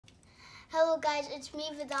Hello guys, it's me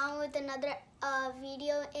Vidam with another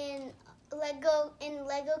video in Lego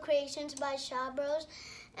Creations by Shaw Bros.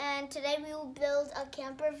 And today we will build a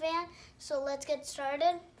camper van. So let's get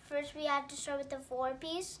started. First we have to start with the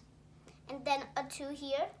 4-piece and then a 2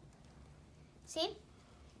 here. See?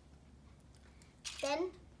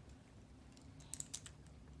 Then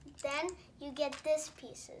you get this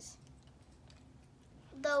pieces.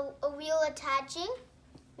 The wheel attaching.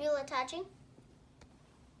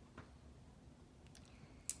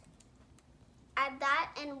 Add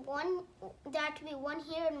that, and there had to be one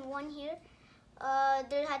here and one here.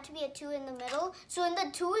 There had to be a 2 in the middle. So in the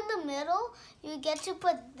 2 in the middle, you get to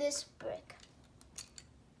put this brick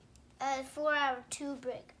for our 2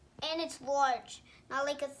 brick. And it's large, not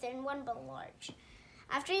like a thin one, but large.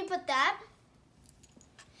 After you put that,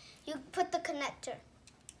 you put the connector.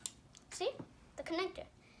 See? The connector.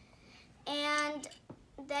 And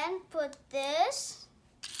then put this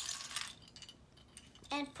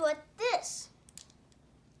and put this.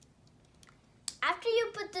 After you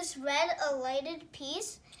put this red lighted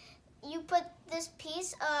piece, you put this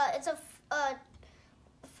piece, it's a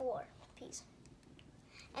 4 piece.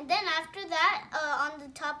 And then after that, on the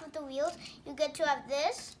top of the wheels, you get to have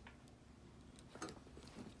this.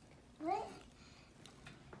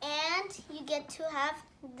 And you get to have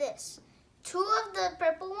this. 2 of the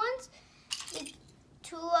purple ones,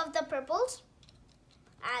 2 of the purples,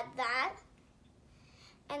 add that.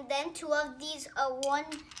 And then 2 of these, one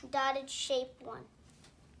dotted shape one.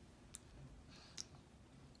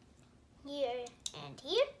 Here and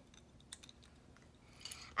here.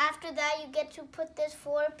 After that, you get to put this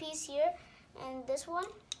 4-piece here and this one.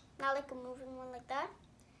 Not like a moving one like that.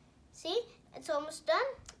 See, it's almost done.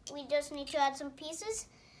 We just need to add some pieces.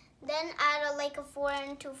 Then add like a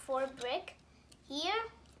 4x4 brick here,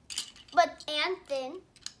 and thin,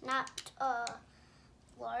 not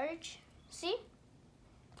large. See?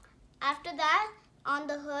 After that, on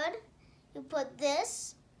the hood, you put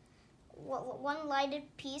this, one lighted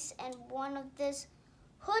piece and one of this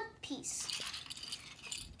hood piece.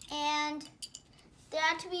 And there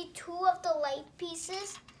had to be 2 of the light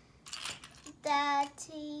pieces. That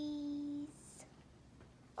is,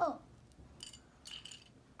 oh.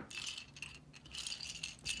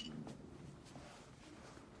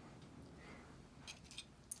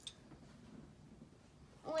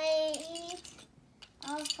 Wait.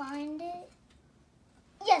 I'll find it.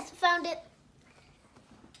 Yes, found it.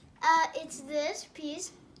 It's this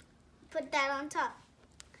piece. Put that on top.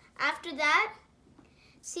 After that,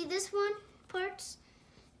 see this one parts?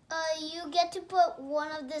 You get to put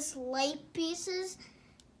one of this light pieces.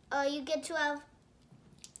 You get to have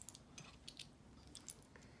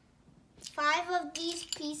 5 of these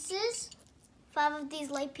pieces. 5 of these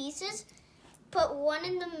light pieces. Put 1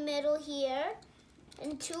 in the middle here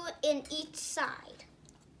and 2 in each side.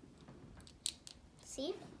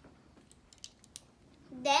 See?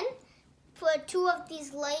 Then put 2 of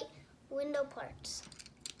these light window parts.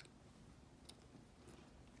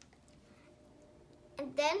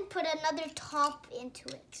 And then put another top into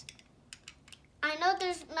it. I know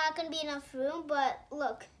there's not going to be enough room, but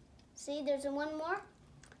look. See, there's one more.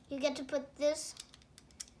 You get to put this.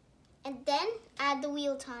 And then add the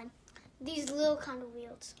wheel time. These little kind of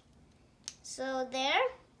wheels. So there,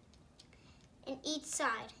 in each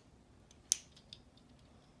side.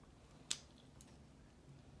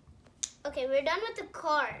 Okay, we're done with the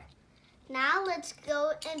car. Now let's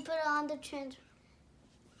go and put it on the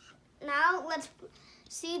Now let's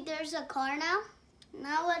see, there's a car now.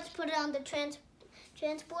 Now let's put it on the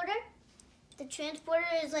transporter. The transporter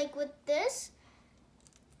is like with this.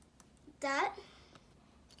 That.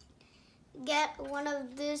 Get one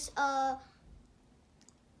of this,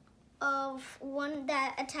 one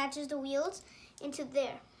that attaches the wheels into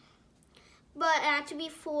there. But it had to be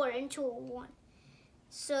 4 into a 1.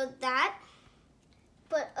 So that,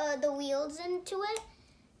 put the wheels into it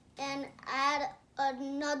and add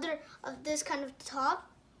another of this kind of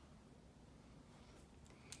top.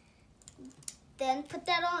 Then put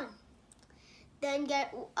that on. Then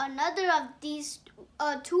get another of these,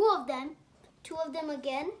 2 of them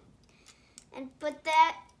again, and put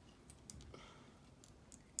that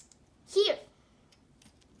here.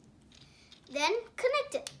 Then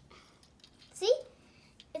connect it. See?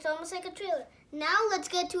 It's almost like a trailer. Now let's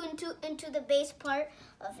get into the base part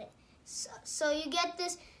of it. So you get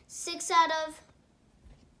this 6 out of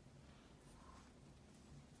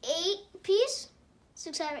 8 piece.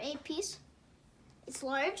 6 out of 8 piece. It's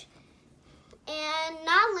large. And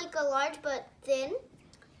not like a large, but thin.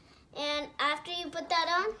 And after you put that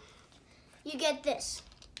on, you get this.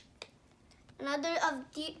 Another of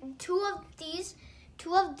 2 of these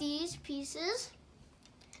two of these pieces,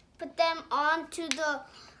 put them onto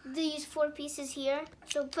these 4 pieces here.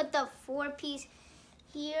 So put the 4 piece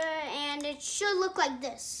here, and it should look like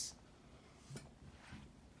this.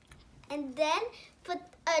 And then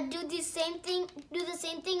do the same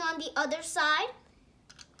thing on the other side,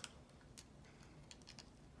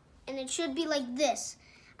 and it should be like this.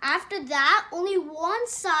 After that, only one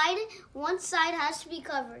side has to be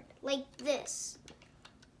covered, like this.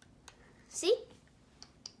 See?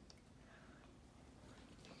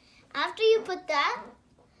 After you put that,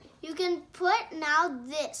 you can put now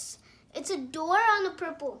this. It's a door on the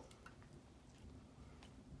purple.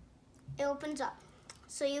 It opens up.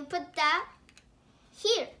 So you put that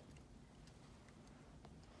here.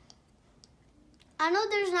 I know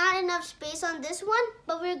there's not enough space on this one,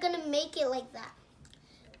 but we're gonna make it like that.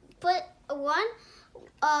 Put one,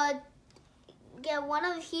 get one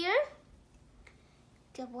over here,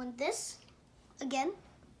 get one this, again,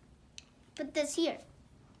 put this here.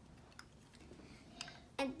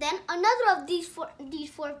 And then another of these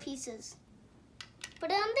four pieces.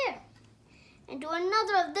 Put it on there. And do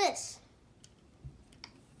another of this.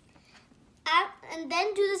 And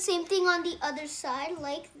then do the same thing on the other side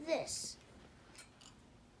like this.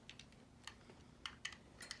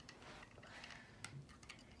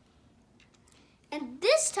 And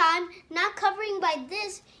this time, not covering by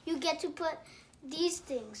this, you get to put these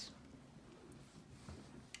things.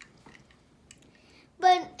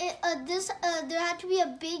 But there had to be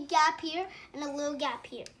a big gap here and a little gap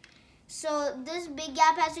here. So this big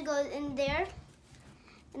gap has to go in there,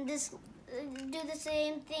 and this do the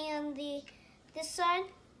same thing on this side.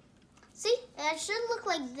 See, it should look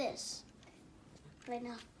like this right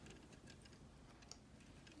now.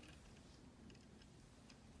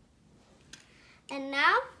 And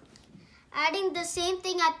now, adding the same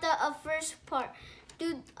thing at the first part.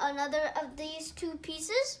 Do another of these 2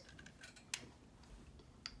 pieces.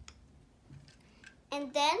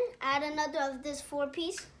 And then add another of this 4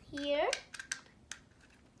 piece here.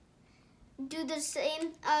 Do the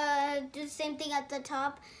same thing at the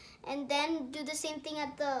top, and then do the same thing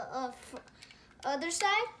at the other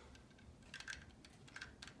side.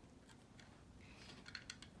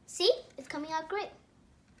 See, it's coming out great.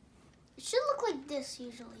 It should look like this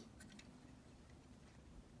usually.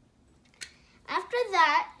 After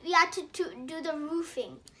that, we have to do the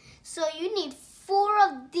roofing. So you need 4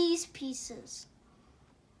 of these pieces.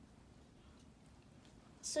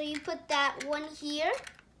 So you put that one here,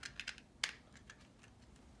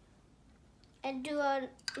 and do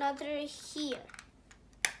another here.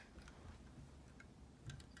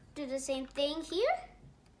 Do the same thing here,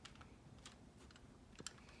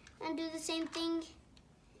 and do the same thing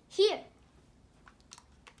here.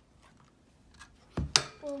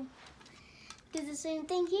 Boom. Do the same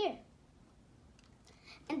thing here.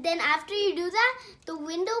 And then after you do that, the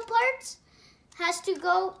window parts has to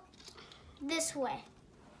go this way.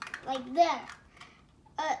 Like there.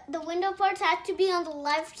 The window parts have to be on the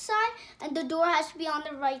left side, and the door has to be on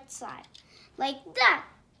the right side. Like that.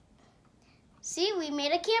 See, we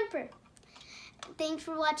made a camper. Thanks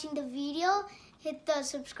for watching the video. Hit the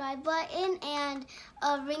subscribe button and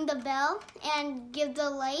ring the bell and give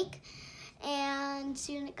the like. And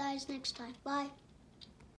see you guys next time. Bye.